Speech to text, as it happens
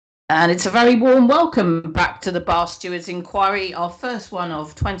And it's a very warm welcome back to the Bar Stewards Inquiry, our first one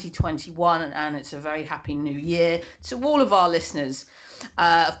of 2021, and it's a very happy new year to all of our listeners.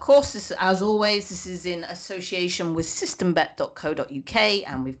 Of course, as always, this is in association with systembet.co.uk,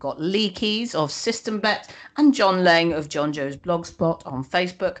 and we've got Lee Keys of Systembet and John Lang of John Joe's Blogspot on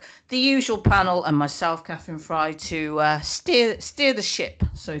Facebook, the usual panel, and myself, Catherine Fry, to steer the ship,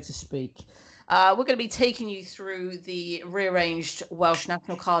 so to speak. We're going to be taking you through the rearranged Welsh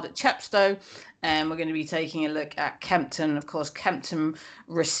National card at Chepstow, and we're going to be taking a look at Kempton. Of course, Kempton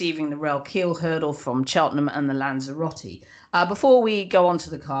receiving the Rail Keel hurdle from Cheltenham and the Lanzarote. Before we go on to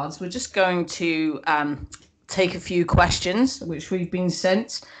the cards, we're just going to take a few questions which we've been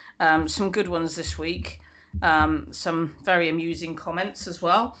sent. Some good ones this week. Some very amusing comments as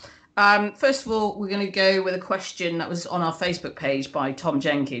well. First of all, we're going to go with a question that was on our Facebook page by Tom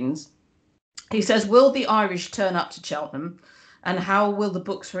Jenkins. He says, will the Irish turn up to Cheltenham, and how will the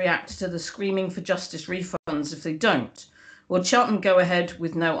books react to the screaming for justice refunds if they don't? Will Cheltenham go ahead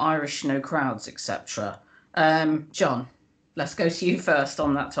with no Irish, no crowds, etc.? John, let's go to you first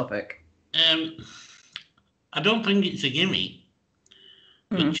on that topic. I don't think it's a gimme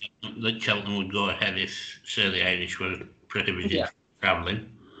that Cheltenham would go ahead if, say, the Irish were prohibited from travelling.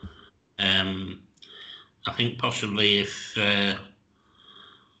 I think possibly if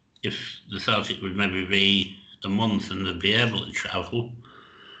they thought it would maybe be a month and they'd be able to travel,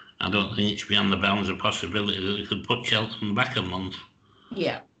 I don't think it's beyond the bounds of possibility that they could put Cheltenham back a month.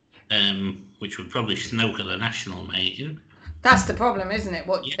 Yeah. Which would probably snooker the national meeting. That's the problem, isn't it?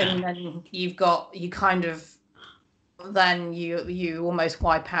 And then you almost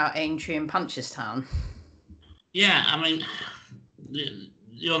wipe out Aintree and Punchestown. Yeah, I mean,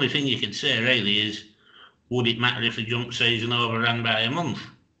 the only thing you could say really is, would it matter if the jump season overran by a month?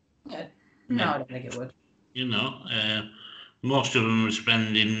 Yeah. No, I don't think it would. You know, most of them are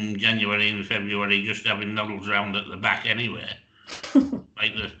spending January and February just having noddles round at the back anyway. It's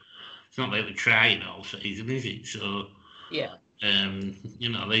not like they're trying all season, is it? So, yeah.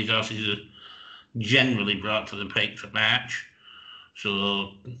 These horses are generally brought to the peak for March.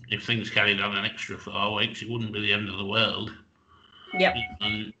 So, if things carried on an extra 4 weeks, it wouldn't be the end of the world. Yep.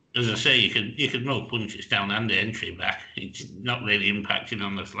 And as I say, you could move Punchestown and Aintree back. It's not really impacting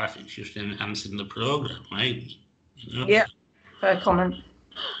on the flat. It's just enhancing the programme, right? Yeah, fair comment.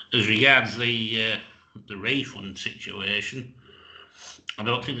 As regards the refund situation, I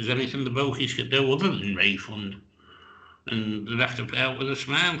don't think there's anything the bookies could do other than refund, and they'd have to pay out with a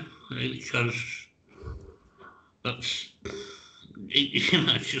smile, really, because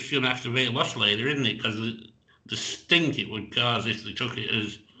it's just going to have to be a loss leader, isn't it? Because the stink it would cause if they took it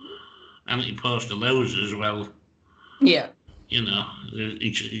as anti-poster losers, well, yeah,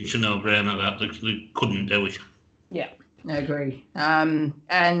 it's a no-brainer that they couldn't do it. Yeah, I agree. And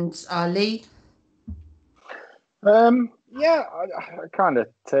Lee? Yeah, I kind of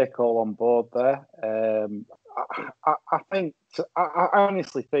take all on board there. I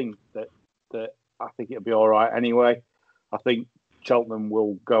honestly think that I think it'll be all right anyway. I think Cheltenham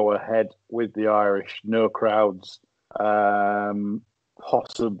will go ahead with the Irish, no crowds.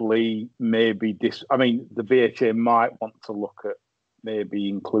 Possibly, maybe the BHA might want to look at maybe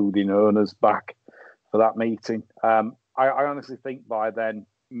including owners back for that meeting. I honestly think by then,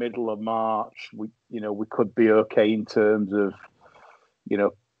 middle of March, we could be okay in terms of,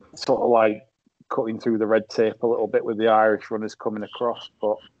 sort of like cutting through the red tape a little bit with the Irish runners coming across.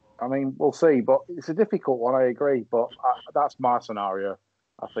 But I mean, we'll see. But it's a difficult one, I agree. But that's my scenario.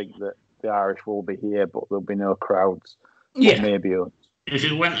 I think that the Irish will be here, but there'll be no crowds. Yeah, maybe owners. If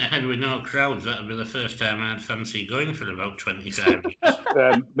it went ahead with no crowds, that would be the first time I'd fancy going for about 25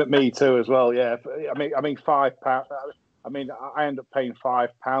 years. But me too, as well. Yeah, I mean, £5. I mean, I end up paying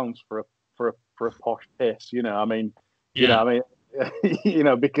 £5 for a posh piss.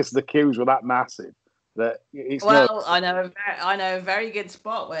 Because the queues were that massive that it's. Well, I know a very good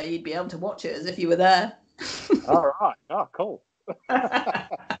spot where you'd be able to watch it as if you were there. All right. Oh, cool.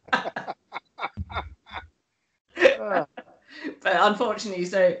 But unfortunately,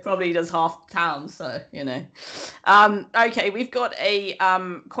 so it probably does half town. So Okay, we've got a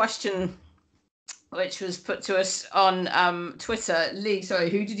question which was put to us on Twitter. Lee, sorry,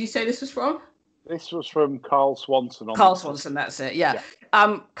 who did you say this was from? This was from Carl Swanson. Carl Swanson, that's it. Yeah.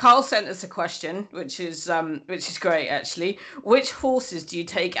 Carl sent us a question, which is great actually. Which horses do you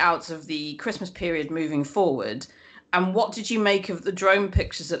take out of the Christmas period moving forward, and what did you make of the drone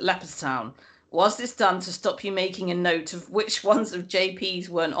pictures at Leopardstown? Was this done to stop you making a note of which ones of JP's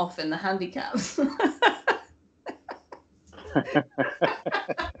weren't off in the handicaps?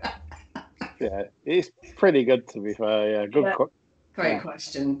 Yeah, it's pretty good to be fair. Yeah, good. Great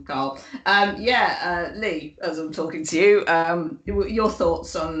question, Carl. Lee, as I'm talking to you, your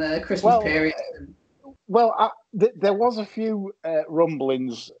thoughts on the Christmas period? There was a few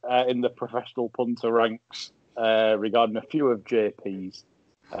rumblings in the professional punter ranks regarding a few of JP's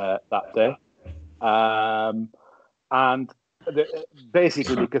that day, and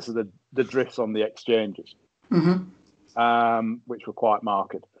basically because of the drifts on the exchanges, which were quite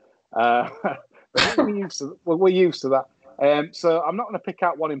marked. But we're used to that. So I'm not going to pick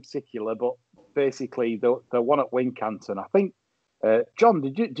out one in particular, but basically the one at Wincanton. I think, John,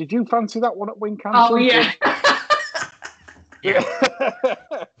 did you fancy that one at Wincanton? Oh yeah.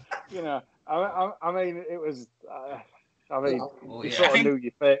 I mean, it was. You sort of knew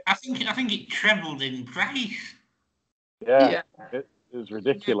your fate. I think it trebled in price. Yeah. It was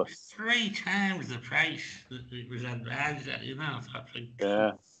ridiculous. 3 times the price that it was advertised at.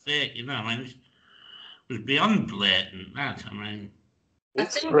 Yeah. Fake, I mean, it was beyond blatant. That I mean.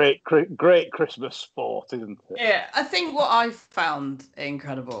 It's great Christmas sport, isn't it? Yeah, I think what I found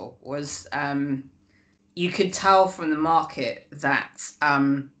incredible was you could tell from the market that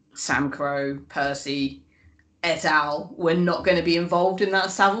Sam Crow, Percy, et al. Were not going to be involved in that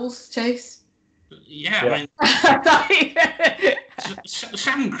Savills chase. Yeah. I mean,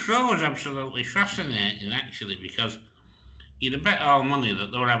 Sam Crow is absolutely fascinating, actually, because you'd have bet all money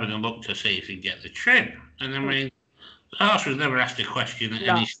that they were having a look to see if he'd get the trip. And I mean, the horse was never asked a question at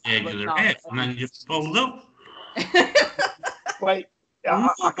any stage of the race, and then just pulled up. Wait, no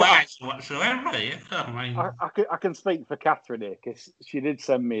bias whatsoever. I can speak for Catherine here because she did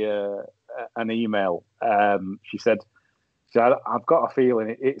send me an email. She said, "I've got a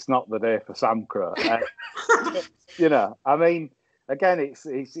feeling it's not the day for Sam Crow." I mean, again,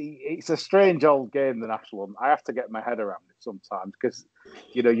 it's a strange old game, the National Hunt. I have to get my head around it sometimes because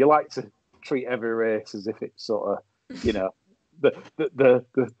you like to treat every race as if it's sort of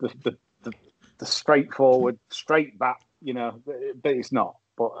the straightforward, straight back, but it's not.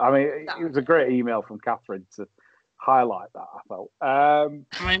 But I mean, it was a great email from Catherine to highlight that, I felt. I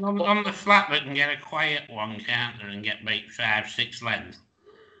mean, on the flat, they can get a quiet one, can't they, and get beat 5-6 lengths.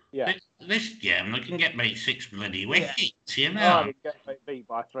 Yeah. This game, they can get beat 6 bloody wickets, they can get beat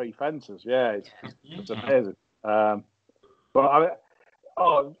by 3 fences. Yeah, it's amazing. But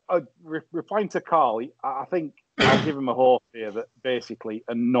replying to Carl, I think I'll give him a horse here that basically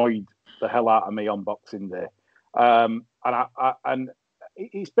annoyed the hell out of me on Boxing Day, and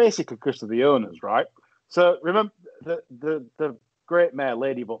it's basically because of the owners, right? So remember the great mare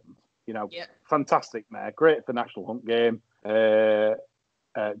Lady Buttons, fantastic mare, great for National Hunt game.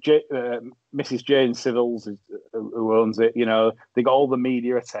 Mrs. Jane Civils, who owns it, they got all the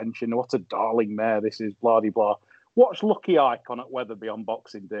media attention. What a darling mare this is, blah de blah. Watch Lucky Icon at Wetherby on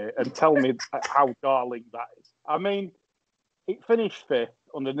Boxing Day and tell me how darling that is. I mean, it finished 5th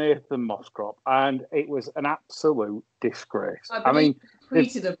under Nathan Mosscrop, and it was an absolute disgrace. I mean, you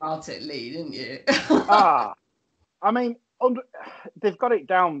tweeted about it, Lee, didn't you? I mean, they've got it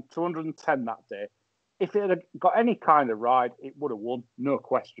down to 110 that day. If it had got any kind of ride, it would have won, no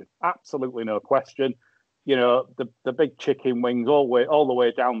question. Absolutely no question. The big chicken wings all the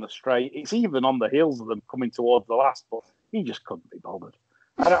way down the straight. It's even on the heels of them coming towards the last, but he just couldn't be bothered.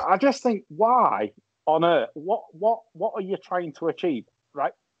 And I just think, why on earth? What are you trying to achieve?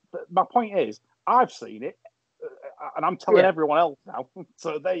 Right? But my point is, I've seen it, and I'm telling everyone else now.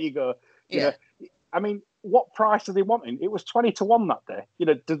 So there you go. I mean, what price are they wanting? It was 20 to 1 that day.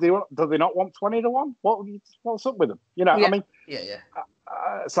 Do they not want 20 to 1? What's up with them? I mean,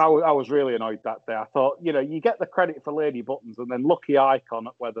 so I was really annoyed that day. I thought, you get the credit for Lady Buttons, and then Lucky Icon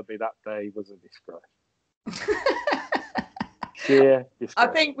at Wetherby that day was a disgrace. Sheer disgrace. I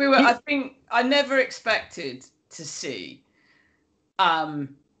think I never expected to see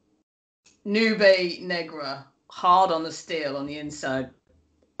Nube Negra hard on the steel on the inside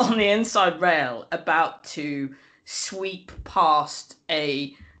rail, about to sweep past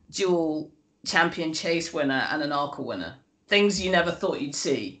a dual champion chase winner and an ARCA winner. Things you never thought you'd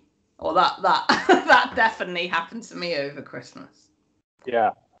see. Or that definitely happened to me over Christmas.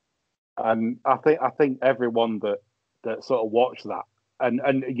 Yeah. And I think everyone that sort of watched that,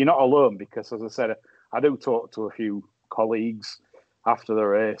 and you're not alone, because as I said, I do talk to a few colleagues after the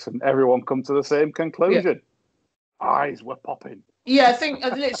race, and everyone come to the same conclusion. Yeah. Eyes were popping. Yeah, I think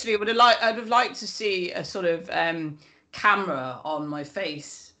literally I'd have liked to see a sort of camera on my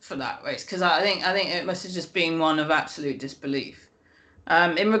face for that race, because I think it must have just been one of absolute disbelief.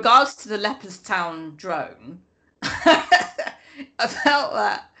 In regards to the Leopardstown drone, I felt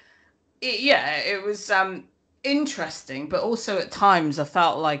that it was interesting, but also at times I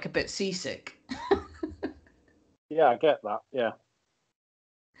felt like a bit seasick. Yeah, I get that. Yeah.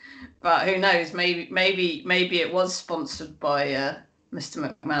 But who knows? Maybe it was sponsored by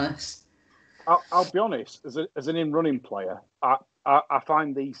Mr. McManus. I'll be honest. As an in-running player, I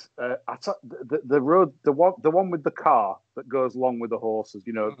find these the road the one with the car that goes along with the horses.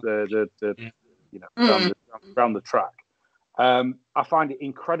 You know the you know around the track. I find it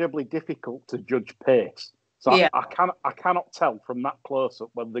incredibly difficult to judge pace. So Yeah. I cannot tell from that close up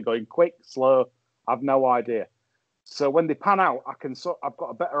whether they're going quick, slow. I've no idea. So when they pan out, I've got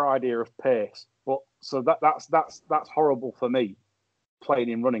a better idea of pace. But so that's horrible for me playing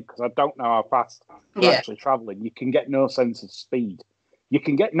in running because I don't know how fast they're actually travelling. You can get no sense of speed. You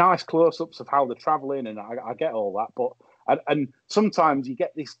can get nice close-ups of how they're travelling, and I get all that. But and sometimes you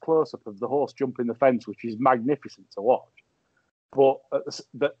get this close-up of the horse jumping the fence, which is magnificent to watch. But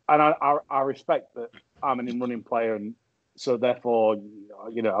I respect that I'm an in-running player, and so therefore,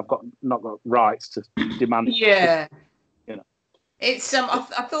 you know, I've not got rights to demand. Yeah. You know, it's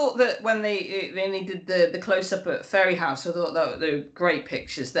I thought that when they did the close up at Ferry House, I thought that they were great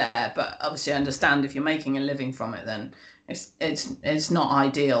pictures there. But obviously, I understand if you're making a living from it, then it's not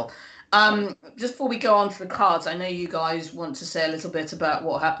ideal. Just before we go on to the cards, I know you guys want to say a little bit about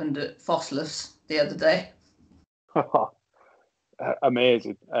what happened at Fossless the other day.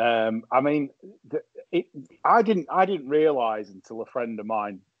 Amazing. I mean, I didn't realise until a friend of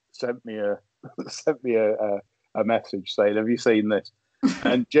mine sent me a message saying, "Have you seen this?"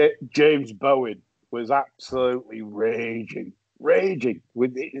 And James Bowen was absolutely raging,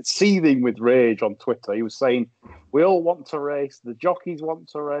 seething with rage on Twitter. He was saying, "We all want to race. The jockeys want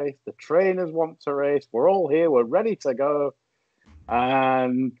to race. The trainers want to race. We're all here. We're ready to go."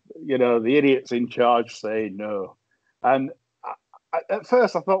 And you know, the idiots in charge say no. And at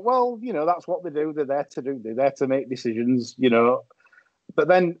first I thought, well, you know, that's what they do. They're there to do. They're there to make decisions, you know. But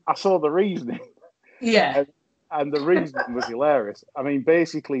then I saw the reasoning. Yeah. And the reasoning was hilarious. I mean,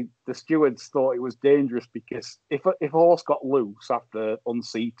 basically, the stewards thought it was dangerous because if a horse got loose after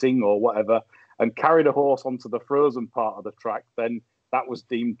unseating or whatever and carried a horse onto the frozen part of the track, then that was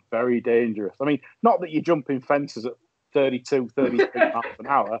deemed very dangerous. I mean, not that you're jumping fences at 32, 33 miles an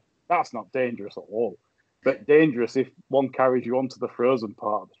hour. That's not dangerous at all. But dangerous if one carries you onto the frozen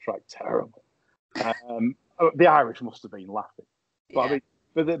part of the track. Terrible. The Irish must have been laughing. But yeah.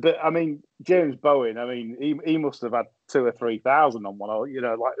 But I mean, James Bowen. I mean, he must have had 2,000 or 3,000 on one. You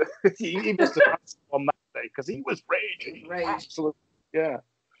know, like he must have had on that day because he was raging. Absolutely, yeah.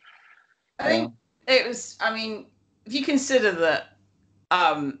 I think it was. I mean, if you consider that,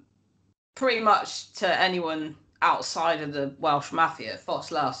 pretty much to anyone outside of the Welsh Mafia,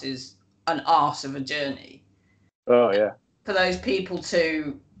 Fossless is an arse of a journey. Oh yeah. For those people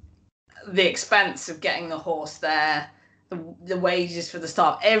to the expense of getting the horse there, the wages for the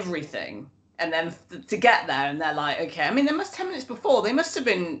staff, everything, and then to get there, and they're like, okay. I mean, 10 minutes before they must have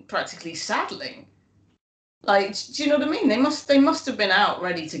been practically saddling. Like, do you know what I mean? They must have been out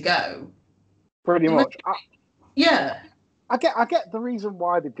ready to go. Pretty much. Yeah. I get the reason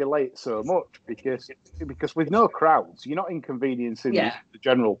why they delay it so much because with no crowds, you're not inconveniencing the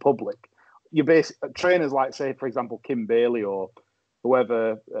general public. You trainers like, say, for example, Kim Bailey or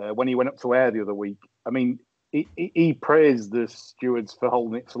whoever, when he went up to Ayr the other week. I mean, he praised the stewards for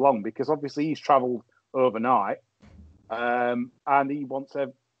holding it so long because obviously he's travelled overnight, and he wants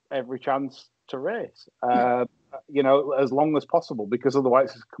every chance to race. You know, as long as possible because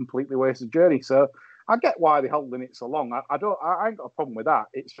otherwise it's a completely wasted journey. So I get why they're holding it so long. I ain't got a problem with that.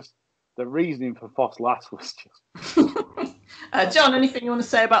 It's just the reasoning for Fossless was just. John, anything you want to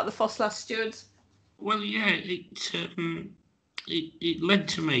say about the Fossless stewards? Well, yeah, it led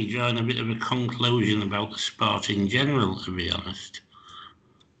to me drawing a bit of a conclusion about the sport in general, to be honest.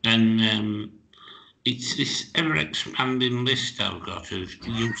 And it's this ever-expanding list I've got of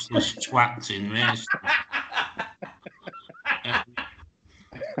useless twats in racing.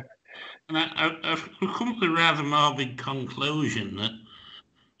 And I've come to a rather morbid conclusion that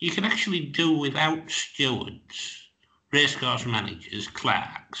you can actually do without stewards, racecourse managers,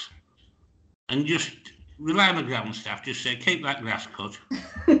 clerks, and just rely on the ground staff, just say, keep that grass cut.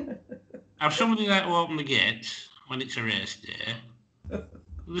 Have somebody there to open the gates when it's a race day.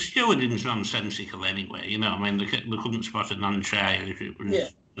 The stewarding's nonsensical anyway, you know. I mean, they couldn't spot a non-trier if it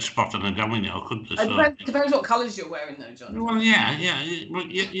was a spot on a domino, could they? Depends what colours you're wearing, though, John. Well, yeah.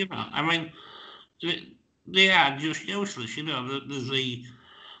 But, you know, I mean, they are just useless, you know. There's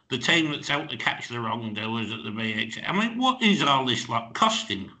the team that's out to catch the wrongdoers at the BH. I mean, what is all this lot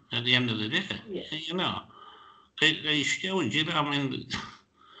costing at the end of the day? Yeah. You know, they stewards, you know, I mean,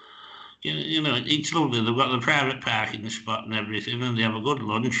 you know, it's lovely. They've got the private parking spot and everything, and they have a good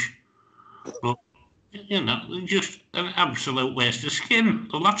lunch. But You know, just an absolute waste of skin.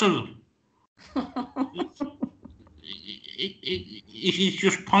 A lot of them. It is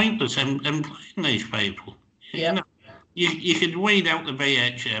just pointless employing these people. Yeah. You know, you could weed out the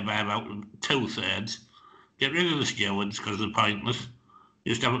BHA by about 2/3. Get rid of the stewards because they're pointless.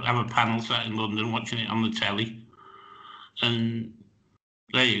 Just have a panel sat in London watching it on the telly, and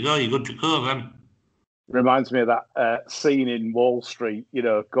there you go. You're good to go then. Reminds me of that scene in Wall Street. You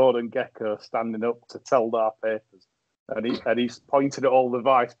know, Gordon Gekko standing up to tell our papers, and he's pointing at all the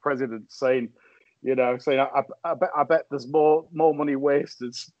vice presidents, saying, I bet there's more money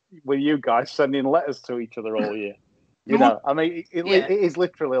wasted with you guys sending letters to each other all year. You know, I mean, it is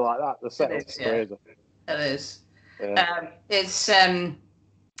literally like that. The setup's crazy. It is. Yeah. It's. I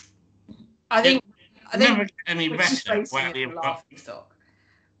think never get any better.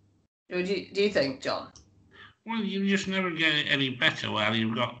 Do you think, John? Well, you just never get it any better while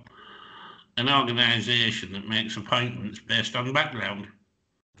you've got an organisation that makes appointments based on background.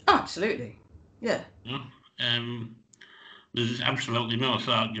 Oh, absolutely. Yeah. You know? There's absolutely no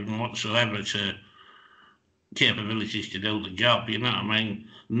thought given whatsoever to capabilities to do the job. You know what I mean?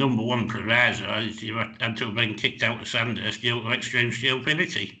 Number one proviso is you had to have been kicked out of Sandhurst due to extreme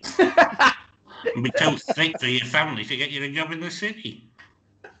stupidity. And be too thick for your family to get you a job in the city.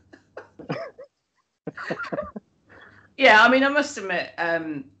 Yeah, I mean, I must admit,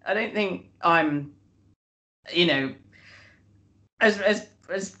 I don't think I'm, you know, as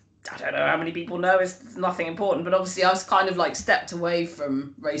I don't know how many people know, it's nothing important, but obviously I was kind of like stepped away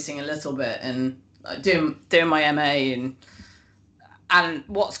from racing a little bit and doing my MA, and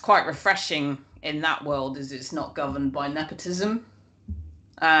what's quite refreshing in that world is it's not governed by nepotism.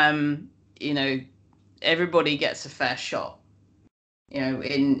 You know, everybody gets a fair shot. You know,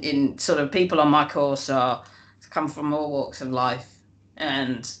 in sort of people on my course come from all walks of life,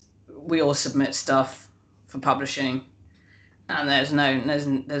 and we all submit stuff for publishing, and there's no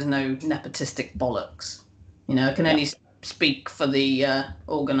nepotistic bollocks. You know, I can only speak for the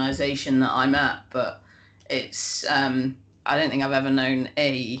organisation that I'm at, but it's I don't think I've ever known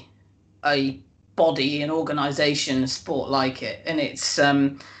a body, an organisation, a sport like it, and it's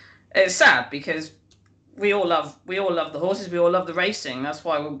sad because we all love the horses, we all love the racing. That's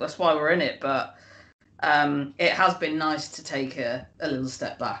why we're in it, but. It has been nice to take a little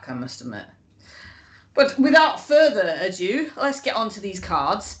step back, I must admit. But without further ado, let's get on to these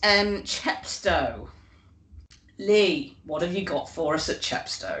cards. Chepstow. Lee, what have you got for us at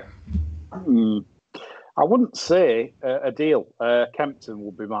Chepstow? I wouldn't say a deal. Kempton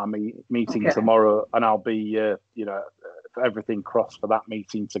will be my meeting tomorrow, and I'll be, everything crossed for that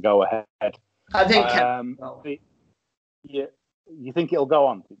meeting to go ahead. I think you think it'll go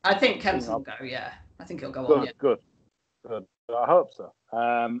on? I think Kempton will go, yeah. I think it'll go on. Yeah. Good. I hope so.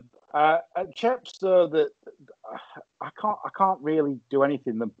 At Chepstow, that I can't really do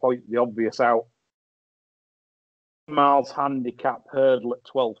anything than point the obvious out. Miles handicap hurdle at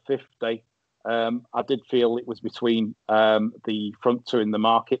 12.50. I did feel it was between the front two in the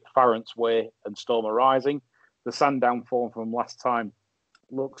market, Farrant's Way and Stormer Rising. The Sandown form from last time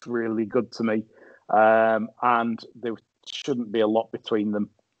looks really good to me, and there shouldn't be a lot between them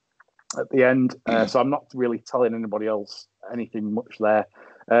at the end, so I'm not really telling anybody else anything much there.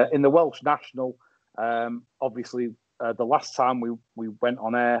 In the Welsh National, obviously, the last time we went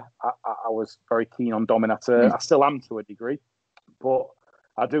on air, I was very keen on Dominateur. I still am to a degree, but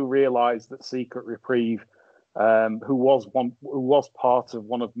I do realise that Secret Reprieve, who was part of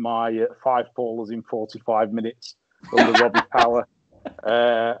one of my 5 fallers in 45 minutes under Robbie Power,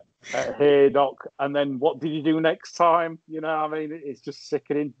 Haydock, and then what did you do next time? You know, I mean, it's just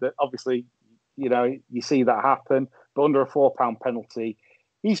sickening that obviously, you know, you see that happen, but under a £4 penalty,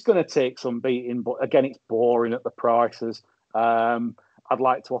 he's going to take some beating. But again, it's boring at the prices. I'd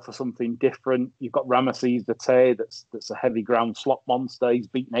like to offer something different. You've got Ramesses Date, that's a heavy ground slot monster. He's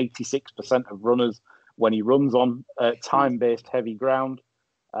beaten 86% of runners when he runs on time-based heavy ground.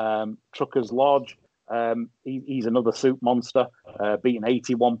 Trucker's Lodge. He's another soup monster, beating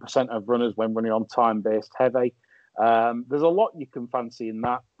 81% of runners when running on time-based heavy. There's a lot you can fancy in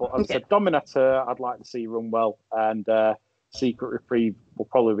that, but as I said, Dominateur, I'd like to see run well, and Secret Reprieve will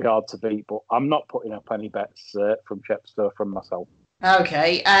probably be hard to beat, but I'm not putting up any bets from Chepstow from myself.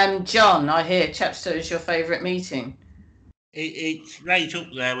 Okay, John, I hear Chepstow is your favourite meeting. It's right up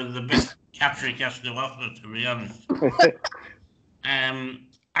there with the best Catrick has to offer, to be honest.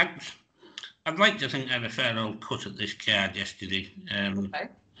 I'd like to think I had a fair old cut at this card yesterday. Okay.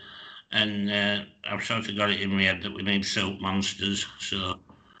 And I've sort of got it in my head that we need soap monsters. So,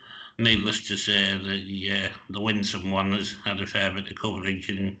 needless to say, the Winsome one has had a fair bit of coverage,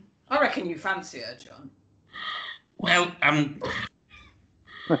 and I reckon you fancy her, John. Well, I'm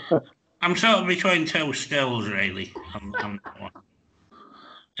sort of between two stools, really.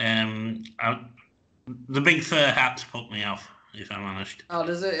 The big fur hats put me off, if I'm honest. Oh,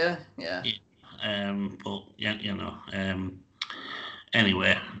 does it? Yeah. But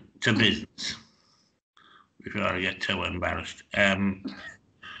anyway, to business. Before I get too embarrassed. The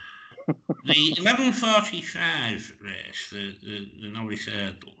 11:45 race, the novice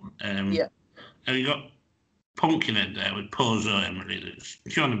hurdle. Yeah. Now you got Pumpkinhead there with Pozo Emery that's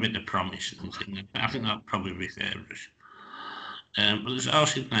shown a bit of promise and things. I think that'll probably be favourite. But there's a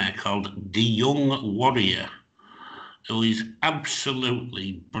horse in there called The Young Warrior, who is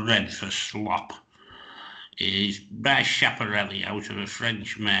absolutely bred for slop. He's by Chaparelli out of a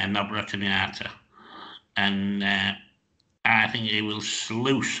French mare, Nobrotiniata. And I think he will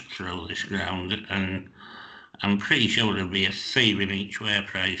sluice through this ground, and I'm pretty sure there'll be a thieving each way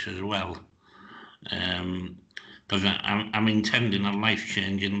price as well. Because I'm intending a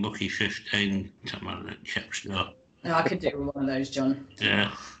life-changing Lucky 15 tomorrow at Chepstow. I could do one of those, John.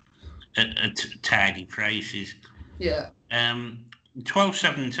 Yeah, at tidy prices. Yeah.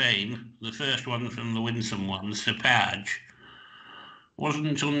 12:17, the first one from the Winsome one, Sapage,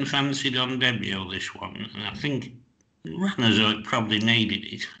 wasn't unfancied on debut, this one, and I think it ran as though it probably needed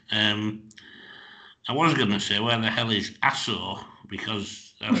it. I was going to say, where the hell is Asso?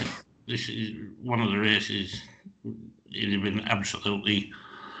 Because this is one of the races he'd have been absolutely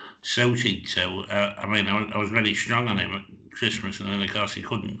suited to. I was very strong on him at Christmas, and then of course he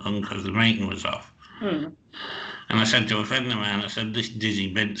couldn't run because the mating was off. And I said to a friend of mine, I said, this dizzy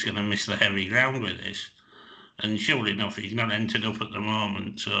bint's going to miss the heavy ground with this. And sure enough, he's not entered up at the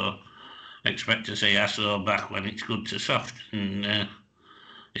moment, so expect to see Asso back when it's good to soft, and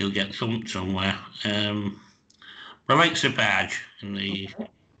he'll get thumped somewhere. But I like Sapage in the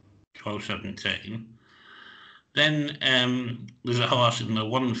 12:17. Then there's a horse in the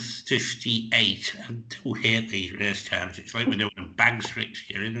 1:58. I do hate these race times. It's like we're doing a bags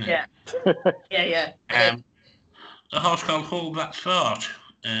fixture, isn't it? Yeah. A horse called Hold That Thought.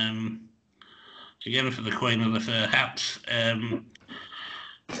 Again for the Queen of the Fur Hats.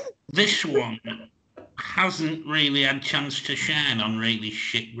 This one hasn't really had a chance to shine on really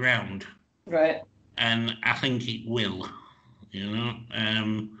shit ground. Right. And I think it will,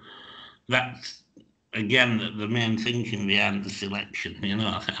 That's, again, the main thinking behind the selection,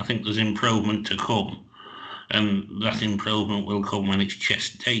 I think there's improvement to come. And that improvement will come when it's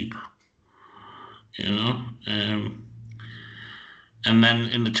chest deep, And then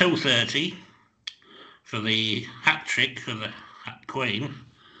in the 2:30, for the hat trick for the Hat Queen,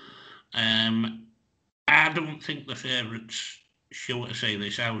 I don't think the favourites sure to say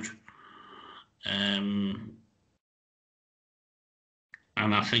this out. And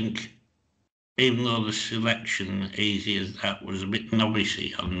I think even though the selection, easy as that, was a bit novice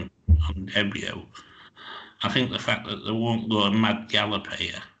on debut, I think the fact that they won't go a mad gallop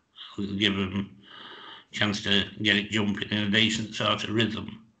here will give them a chance to get it jumping in a decent sort of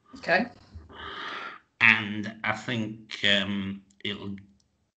rhythm. Okay. And I think it'll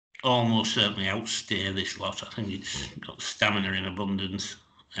almost certainly outstay this lot. I think it's got stamina in abundance.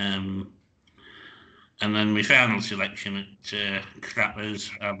 And then my final selection at Crappers,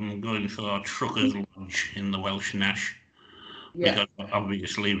 I'm going for Trucker's Lodge in the Welsh National. Yeah. Because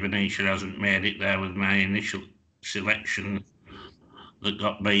obviously Venetia hasn't made it there with my initial selection that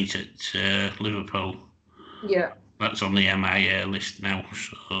got beat at Liverpool. Yeah. That's on the MIA list now,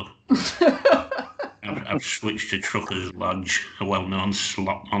 so I've switched to Trucker's Lodge, a well-known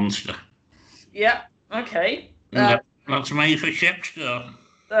slot monster. Yeah, okay. That's me for Chepstow.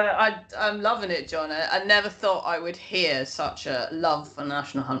 I'm loving it, John. I never thought I would hear such a love for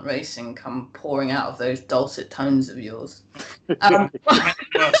National Hunt racing come pouring out of those dulcet tones of yours.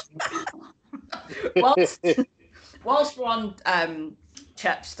 Whilst we're on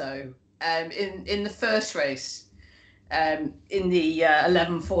Chepstow, in the first race, in the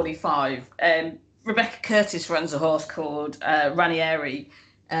 11:45, Rebecca Curtis runs a horse called Ranieri.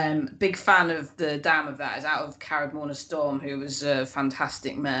 Big fan of the dam of that, is out of Carradmorna Storm, who was a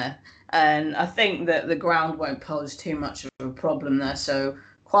fantastic mare. And I think that the ground won't pose too much of a problem there. So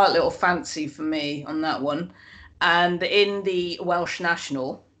quite a little fancy for me on that one. And in the Welsh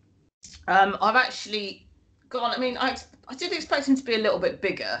National, I've actually gone, I did expect him to be a little bit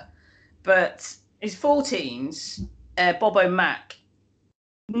bigger, but his 14s, Bobo Mac,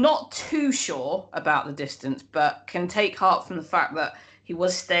 not too sure about the distance, but can take heart from the fact that he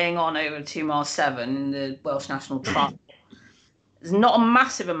was staying on over 2 miles 7 in the Welsh National Trial. There's not a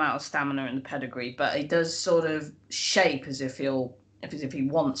massive amount of stamina in the pedigree, but he does sort of shape as if he'll if he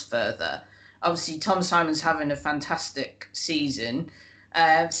wants further. Obviously, Tom Simon's having a fantastic season.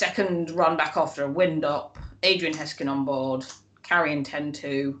 Second run back after a wind up. Adrian Heskin on board, carrying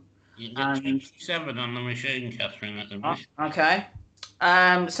 10-2. You got 27 on the machine, Catherine, at the minute. Okay.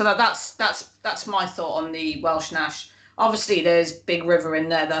 So that's my thought on the Welsh Nash. Obviously, there's Big River in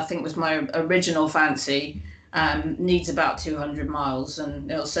there that I think was my original fancy. Needs about 200 miles,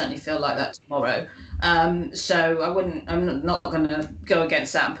 and it'll certainly feel like that tomorrow. So I'm not going to go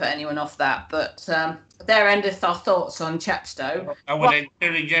against that and put anyone off that. But there endeth our thoughts on Chepstow. I would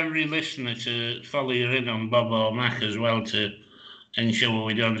encourage every listener to follow you in on Bob or Mac as well, to ensure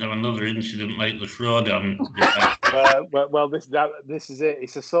we don't have another incident like the fraud on. Well, this is it.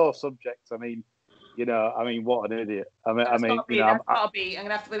 It's a sore subject. I mean, what an idiot. I'm gonna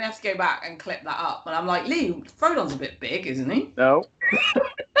have to go back and clip that up. And I'm like, Lee, Frodon's a bit big, isn't he? No,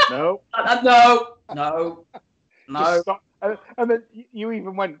 no, no. And then you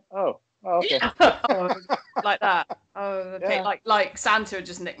even went, oh, okay, like that. Oh, okay. Yeah. Like Santa had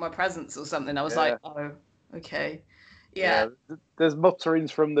just nicked my presents or something. I was like, oh, okay, yeah. There's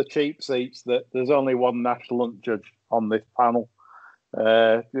mutterings from the cheap seats that there's only one national lunch judge on this panel.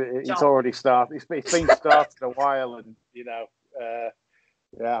 It's already started. It's been started a while, and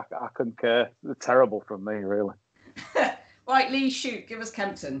I couldn't care. It's terrible from me, really. Right, Lee, shoot, give us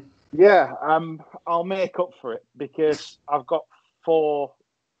Kempton. Yeah, I'll make up for it because I've got 4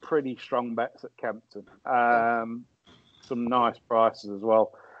 pretty strong bets at Kempton. Some nice prices as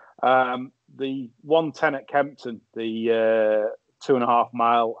well. The 110 at Kempton, the 2.5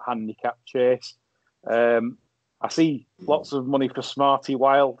 mile handicap chase. I see lots of money for Smarty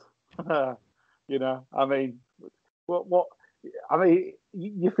Wild.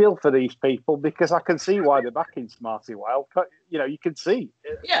 You feel for these people because I can see why they're backing Smarty Wild. You can see.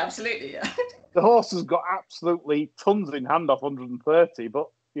 Yeah, absolutely. Yeah. The horse has got absolutely tons in hand off 130, but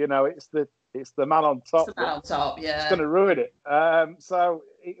it's the man on top. It's the man on top. Yeah, it's going to ruin it. So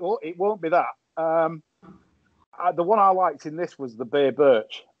it won't be that. The one I liked in this was the Bay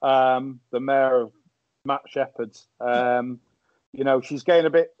Birch, the mare of Matt Shepherd's. She's getting a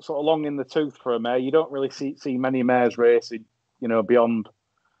bit sort of long in the tooth for a mare. You don't really see many mares racing, beyond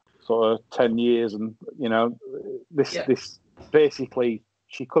sort of 10 years. And, this basically,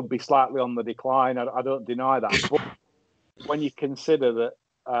 she could be slightly on the decline. I don't deny that. But when you consider that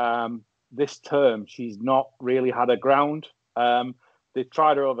this term, she's not really had a ground. They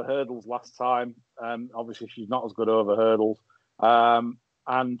tried her over hurdles last time. Obviously, she's not as good over hurdles.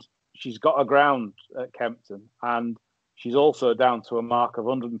 And she's got a ground at Kempton, and she's also down to a mark of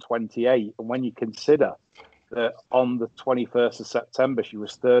 128. And when you consider that on the 21st of September, she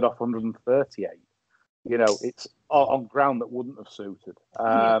was third off 138, it's on ground that wouldn't have suited.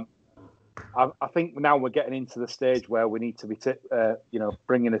 I think now we're getting into the stage where we need to be,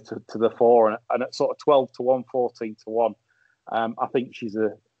 bringing it to the fore, and at sort of 12 to 1, 14 to 1. I think she's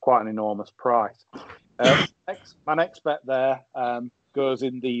quite an enormous price. My next bet there goes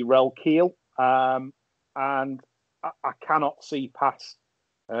in the Rel Keel, and I cannot see past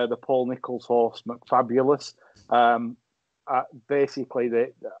the Paul Nicholls horse, McFabulous. Basically,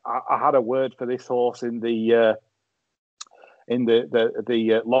 I had a word for this horse in the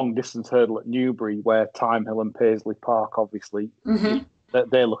long distance hurdle at Newbury, where Time Hill and Paisley Park, obviously,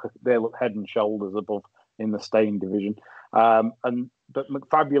 they look head and shoulders above in the staying division. But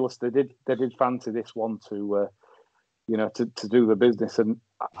McFabulous, they did fancy this one to do the business, and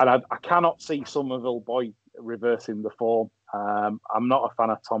I cannot see Somerville Boy reversing the form. I'm not a fan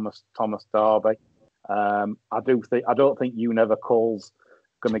of Thomas Darby. I don't think You Never Call's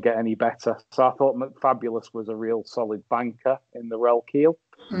going to get any better. So I thought McFabulous was a real solid banker in the Rel Keel.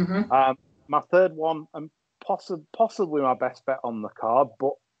 My third one, and possibly my best bet on the card,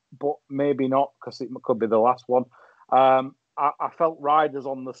 but maybe not because it could be the last one. I felt Riders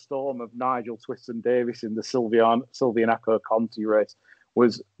on the Storm of Nigel Twiston Davis in the Silvianaco Conti race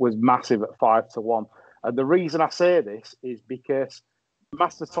was massive at 5 to 1. And the reason I say this is because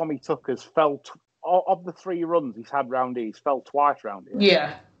Master Tommy Tucker's fell of the 3 runs he's had round here, he's fell twice round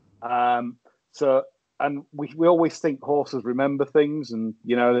here. Yeah. So, and we always think horses remember things, and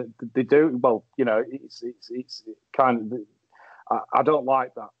they do. Well, it's kind of. I don't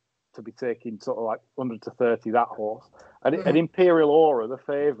like that, to be taking sort of like 100 to 30 that horse. And Imperial Aura, the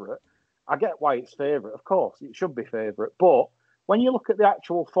favourite, I get why it's favourite. Of course, it should be favourite. But when you look at the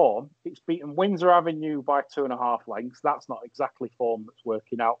actual form, it's beaten Windsor Avenue by 2.5 lengths. That's not exactly form that's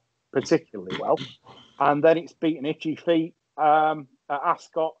working out particularly well. And then it's beaten Itchy Feet at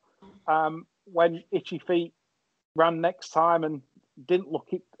Ascot when Itchy Feet ran next time and didn't look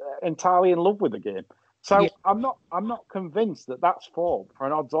entirely in love with the game. So Yeah. I'm not convinced that that's form for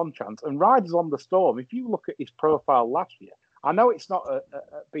an odds-on chance. And Riders on the Storm, if you look at his profile last year, I know it's not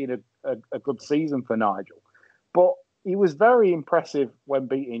been a good season for Nigel, but he was very impressive when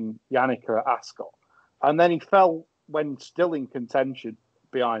beating Yannicka at Ascot. And then he fell when still in contention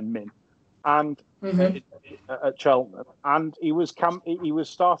behind Min and at Cheltenham. And he was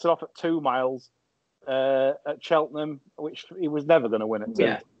started off at 2 miles at Cheltenham, which he was never going to win at 2.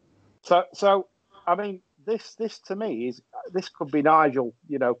 Yeah. So I mean, this to me this could be Nigel,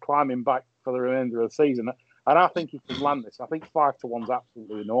 climbing back for the remainder of the season, and I think he can land this. I think 5-1's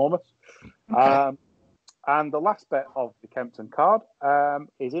absolutely enormous. Okay. And the last bet of the Kempton card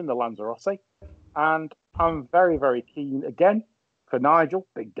is in the Lanzarote, and I'm very, very keen again for Nigel.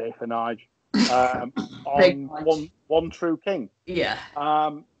 Big day for Nigel. On one True King. Yeah.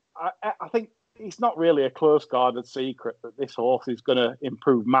 I think it's not really a close guarded secret that this horse is going to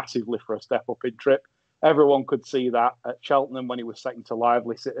improve massively for a step up in trip. Everyone could see that at Cheltenham when he was second to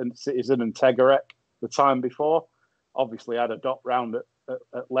Lively Citizen and Tegarek the time before. Obviously had a dot round at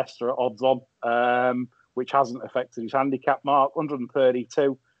Leicester at odds on, which hasn't affected his handicap mark,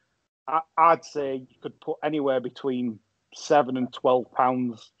 132. I'd say you could put anywhere between £7 and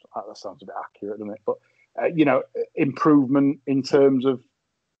 £12. That sounds a bit accurate, doesn't it? But, improvement in terms of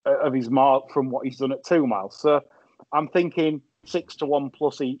his mark from what he's done at 2 miles. So I'm thinking 6-1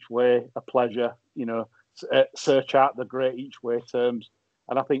 plus each way, a pleasure, search out the great each way terms.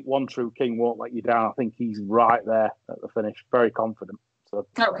 And I think One True King won't let you down. I think he's right there at the finish. Very confident. So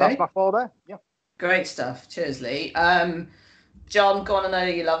That's my 4 there. Yeah. Great stuff. Cheers, Lee. John, go on, I know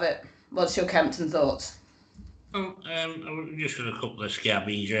you love it. What's your Kempton thoughts? Well, just got a couple of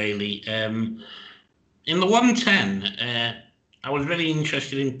scabbies, really. In the 110, I was very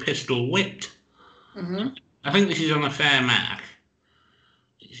interested in Pistol Whipped. Mm-hmm. I think this is on a fair mark.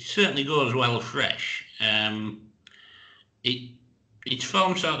 It certainly goes well fresh. Its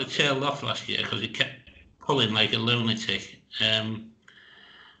form sort of tailed off last year because it kept pulling like a lunatic. And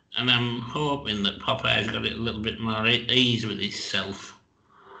I'm hoping that Popeye's got it a little bit more ease with itself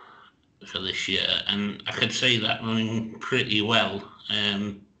for this year. And I could see that running pretty well.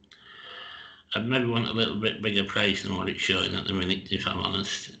 I'd maybe want a little bit bigger price than what it's showing at the minute, if I'm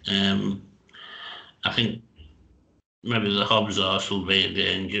honest. I think maybe the Hobbs horse will be a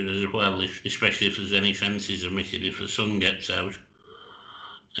danger as well, especially if there's any fences omitted if the sun gets out.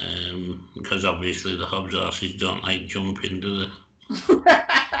 Because obviously the Hobbs horses don't like jumping, do they?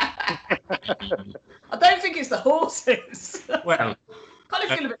 I don't think it's the horses. Well, kind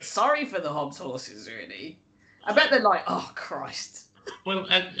of feel a bit sorry for the Hobbs horses, really. I bet they're like, oh, Christ. Well,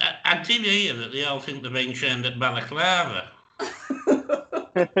 I did hear that they all think they're being trained at Balaclava.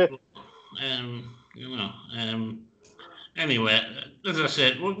 Anyway, as I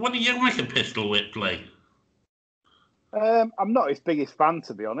said, what do you make a Pistol Whip play? I'm not his biggest fan,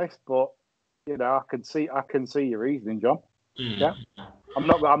 to be honest, but I can see your reasoning, John. Yeah.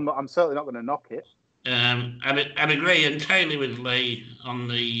 I'm certainly not going to knock it. I'd agree entirely with Lee on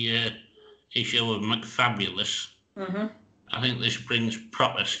the issue of McFabulous. Mm-hmm. I think this brings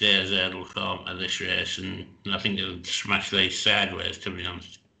proper stairs hurdle form to this race, and I think it'll smash these sideways, to be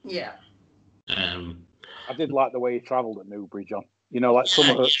honest. Yeah. I did like the way he travelled at Newbury, John. Like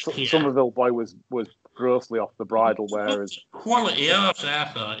Somerville Boy was grossly off the bridle, whereas quality horse, I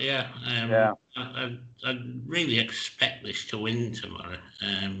thought. Yeah. Yeah. I really expect this to win tomorrow.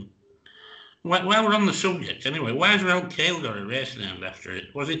 While we're on the subject, anyway, why has Road Kale got a race named after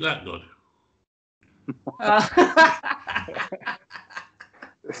it? Was it that good?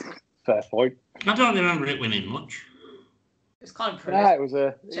 Fair point. I don't remember it winning much. It's kind of pretty. Yeah, it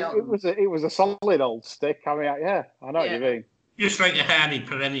was a solid old stick. I mean, yeah, I know what you mean. Just like a hardy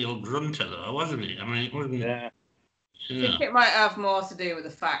perennial grunter, though, wasn't it? I mean, it wasn't. Yeah. I think it might have more to do with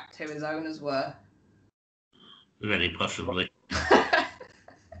the fact who his owners were. Very possibly.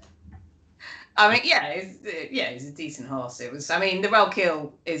 I mean, he's a decent horse. It was. I mean, the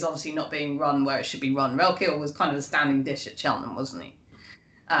Relkill is obviously not being run where it should be run. Relkill was kind of a standing dish at Cheltenham, wasn't he?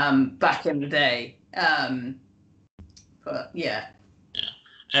 Back in the day. But yeah.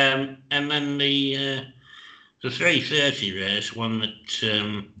 And then the 3:30 race, one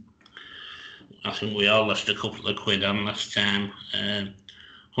that I think we all lost a couple of quid on last time.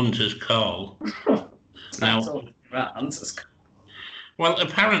 Hunter's Call. Now, Hunter's Call. Well,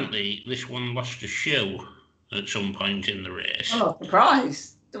 apparently this one lost a shoe at some point in the race. Oh,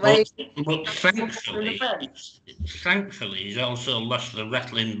 surprise! But thankfully, he's also lost the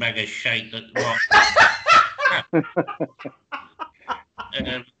rattling bag of shite that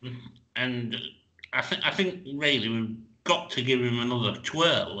and I think really we've got to give him another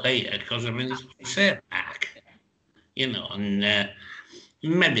twirl here because I mean it's the same and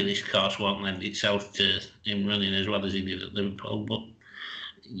maybe this course won't lend itself to him running as well as he did at Liverpool, but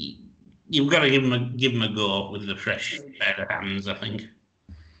you've got to give him a go with the fresh pair of hands, I think.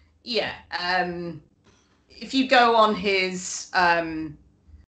 Yeah. If you go on his,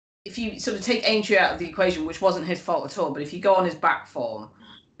 if you sort of take Aintree out of the equation, which wasn't his fault at all, but if you go on his back form,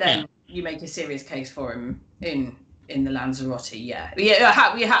 then you make a serious case for him in the Lanzarote. I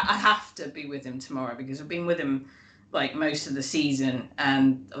have to be with him tomorrow because I've been with him like most of the season,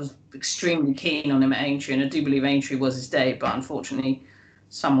 and I was extremely keen on him at Aintree, and I do believe Aintree was his day, but unfortunately,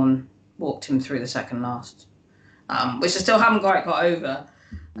 someone walked him through the second last, which I still haven't quite got over.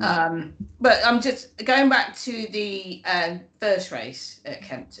 But I'm just going back to the first race at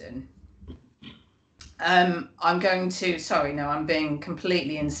Kempton. I'm being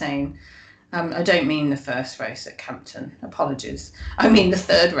completely insane. I don't mean the first race at Kempton. Apologies. I mean the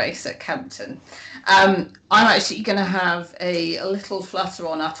third race at Kempton. I'm actually going to have a little flutter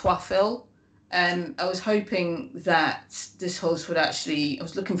on Artois Phil. I was hoping that this horse would actually... I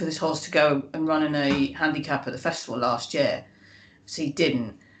was looking for this horse to go and run in a handicap at the festival last year. So he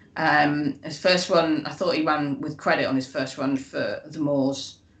didn't. His first run, I thought he ran with credit on his first run for the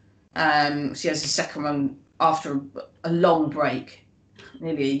Moors. So he has his second run after a long break,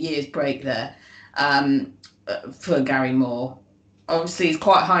 nearly a year's break there, for Gary Moore. Obviously, he's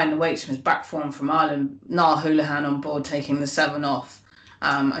quite high in the weights from his back form from Ireland. Niall Houlihan on board taking the 7 off.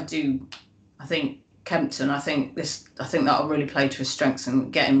 I think Kempton. I think that'll really play to his strengths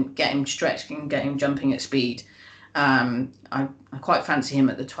and get him stretched and get him jumping at speed. I quite fancy him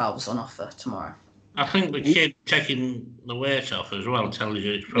at the 12s on offer tomorrow. I think the kid taking the weight off as well tells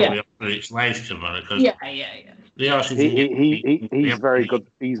you it's probably after its life tomorrow. Cause the horses he's very good.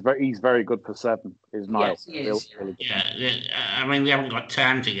 He's very good for 7. Is Miles? Yes, really I mean, they haven't got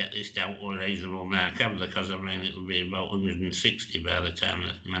time to get this down to a reasonable mark, have they? Because I mean, it'll be about 160 by the time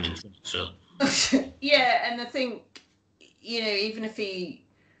they manage it. So and I think even if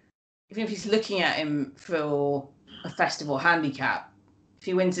he's looking at him for a festival handicap, if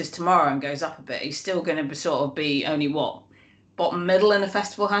he wins this tomorrow and goes up a bit, he's still going to sort of be only bottom middle in a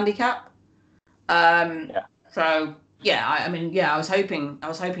festival handicap. So I was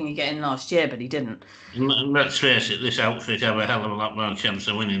hoping he'd get in last year, but he didn't. And let's face it, this outfit have a hell of a lot more chance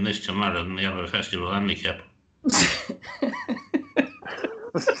of winning this tomorrow than they have a festival handicap.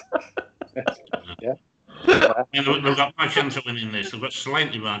 Yeah. And they've got more chance of winning this. They've got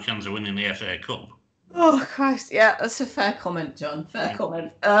slightly more chance of winning the FA Cup. Oh, Christ. Yeah, that's a fair comment, John. Fair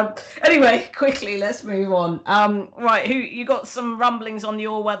comment. Anyway, quickly, let's move on. Right, you got some rumblings on the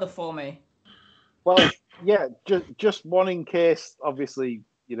all-weather for me? Well, yeah, just one in case, obviously,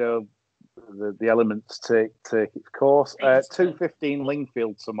 the elements take its course. 2:15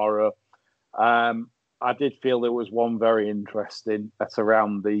 Lingfield tomorrow. I did feel there was one very interesting at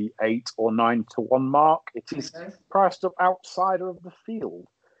around the 8 or 9 to 1 mark. It is priced up outsider of the field,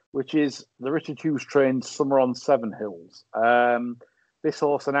 which is the Richard Hughes trained Summer on Seven Hills. This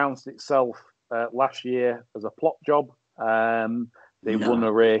horse announced itself last year as a plot job. They won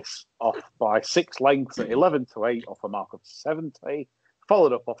a race off by 6 lengths at 11 to 8 off a mark of 70,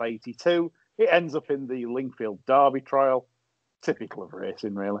 followed up off 82. It ends up in the Lingfield Derby trial. Typical of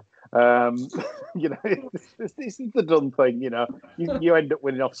racing, really. This is the done thing. You end up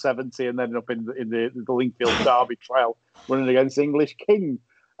winning off 70 and then end up in the Lingfield Derby trial running against English King.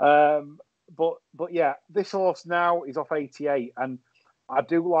 But yeah, this horse now is off 88, and I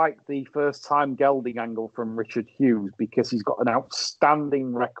do like the first time gelding angle from Richard Hughes because he's got an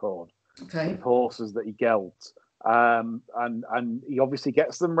outstanding record of horses that he gelds. And he obviously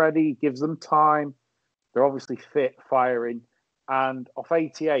gets them ready, gives them time. They're obviously fit, firing. And off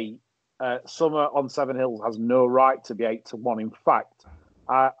 88, Summer on Seven Hills has no right to be 8 to 1. In fact,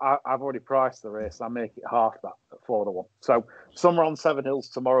 I've already priced the race. I make it half that at 4 to 1. So Summer on Seven Hills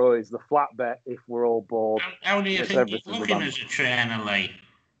tomorrow is the flat bet if we're all bored. How do you think he's looking as a trainer, Lee?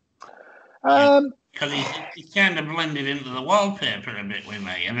 Because he's kind of blended into the wallpaper a bit with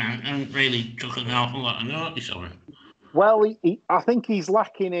me, and I haven't really took an awful lot of notice of him. Well, I think he's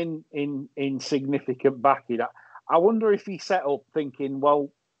lacking in significant backing. I wonder if he set up thinking,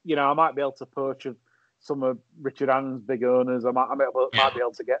 well, I might be able to poach some of Richard Ann's big owners. I might be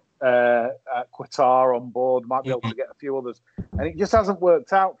able to get Qatar on board. Might be able to get a few others, and it just hasn't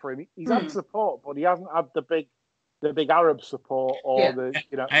worked out for him. He's had support, but he hasn't had the big Arab support or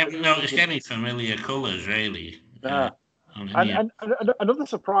I haven't noticed any familiar colours really. And another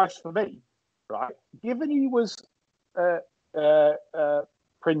surprise for me, right? Given he was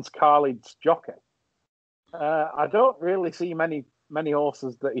Prince Khalid's jockey. I don't really see many many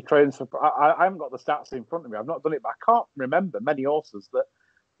horses that he trains for. I haven't got the stats in front of me. I've not done it, but I can't remember many horses that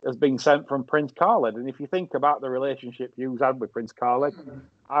has been sent from Prince Khaled. And if you think about the relationship Hughes had with Prince Khaled,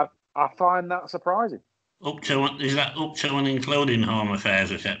 I find that surprising. Is that up to and including home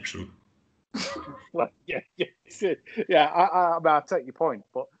affairs at Epsom? Well, yeah. I take your point,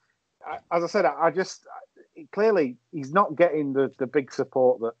 but as I said, I just clearly he's not getting the big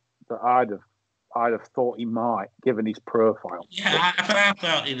support that I'd have thought he might, given his profile. Yeah, I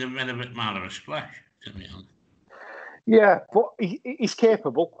thought he'd have made a bit more of a splash, to be honest. Yeah, but he's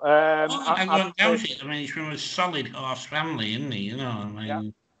capable. I don't doubt it. I mean, he's from a solid horse family, isn't he? You know, I mean. Yeah.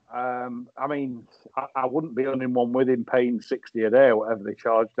 I mean, I wouldn't be on in one with him paying 60 a day or whatever they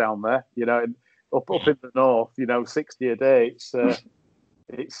charge down there. You know, up in the north, 60 a day. It's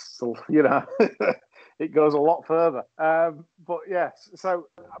you know, it goes a lot further. But yes, so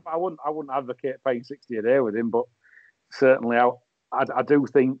I wouldn't advocate paying 60 a day with him, but certainly I do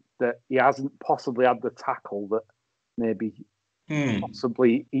think that he hasn't possibly had the tackle that maybe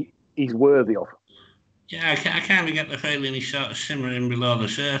possibly he's worthy of. Yeah, I kind of get the feeling he's sort of simmering below the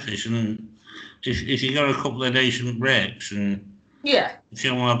surface, and if you got a couple of decent breaks, and if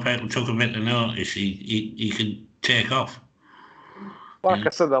you want people took a bit of notice, he could take off. Like I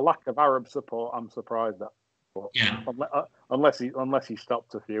said, the lack of Arab support, I'm surprised at. But unless he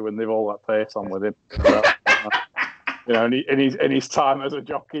stopped a few and they've all got face on with him. In his time as a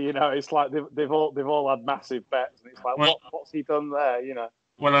jockey, it's like they've all had massive bets, and it's like, what's he done there,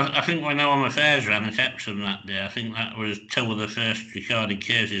 Well, I think when Home Affairs ran at Epsom that day, I think that was two of the first recorded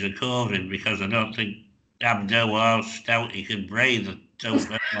cases of COVID, because I don't think Abdo or Stouty could breathe at two.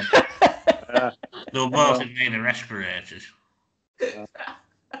 They were both in need of respirators.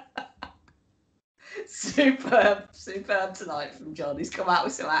 Superb tonight from John. He's come out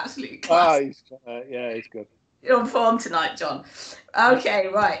with some absolute class. He's good. You're on form tonight, John. Okay,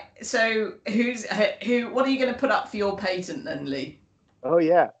 right. So who? What are you going to put up for your patent then, Lee? Oh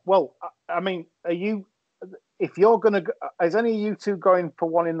yeah. Well, I mean, are you? If you're going to, is any of you two going for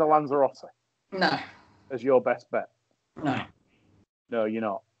one in the Lanzarote? No. As your best bet? No. No, you're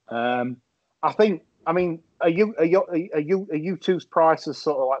not. I think. I mean, are you two's prices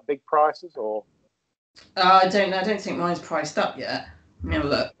sort of like big prices, or? I don't know. I don't think mine's priced up yet. Let me have a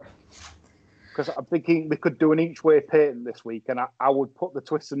look. Because I'm thinking we could do an each way patent this week, and I would put the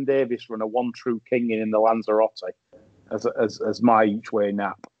Twist and Davis runner One True King in the Lanzarote as my each way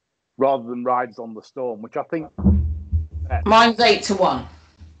nap, rather than Rides on the Storm, which I think. Mine's 8-1.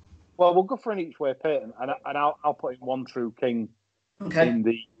 Well, we'll go for an each way patent, and I'll put in One True King in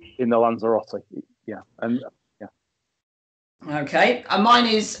the Lanzarote. Yeah, Okay, and mine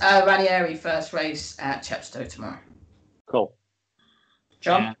is Ranieri first race at Chepstow tomorrow. Cool.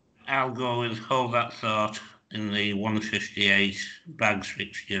 John? Yeah, I'll go with Hold That Thought in the 158 bags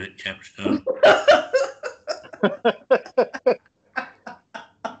fixture at Chepstow.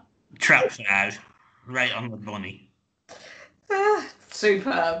 Trap 5, right on the bunny.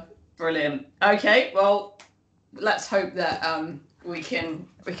 Superb. Brilliant. Okay, well, let's hope that we can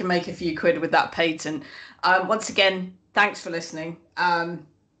make a few quid with that patent. Once again, thanks for listening.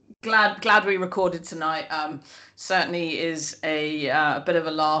 Glad we recorded tonight. Certainly is a bit of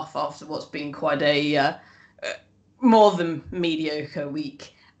a laugh after what's been quite a more than mediocre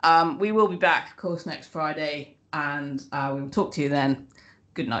week. We will be back, of course, next Friday, and we will talk to you then.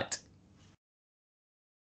 Good night.